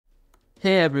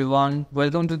Hey everyone,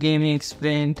 welcome to Gaming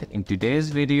Explained. In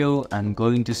today's video, I'm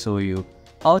going to show you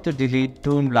how to delete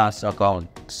Toon Blast account.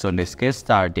 So let's get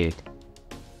started.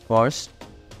 First,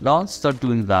 launch the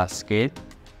Toon Blast kit.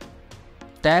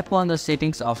 Tap on the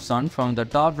settings option from the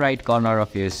top right corner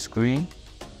of your screen.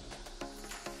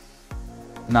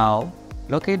 Now,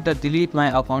 locate the delete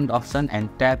my account option and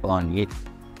tap on it.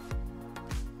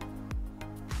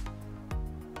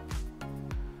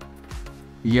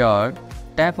 Here,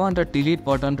 tap on the delete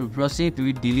button to proceed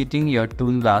with deleting your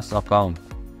Toon Blast account.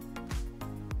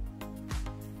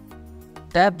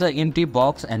 Tap the empty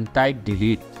box and type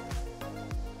delete.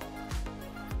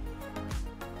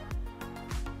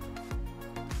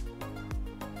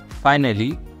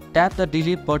 Finally, tap the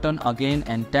delete button again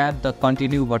and tap the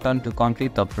continue button to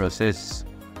complete the process.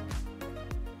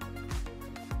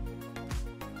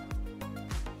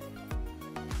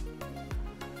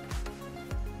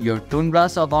 Your Toon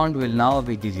Blast account will now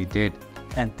be deleted.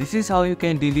 And this is how you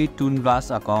can delete Toon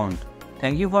Blast account.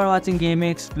 Thank you for watching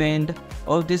Gaming Explained.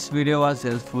 Hope this video was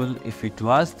helpful. If it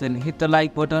was, then hit the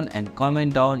like button and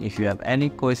comment down if you have any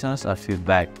questions or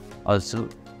feedback. Also,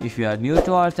 if you are new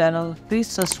to our channel, please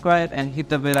subscribe and hit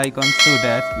the bell icon so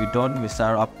that you don't miss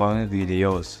our upcoming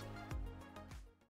videos.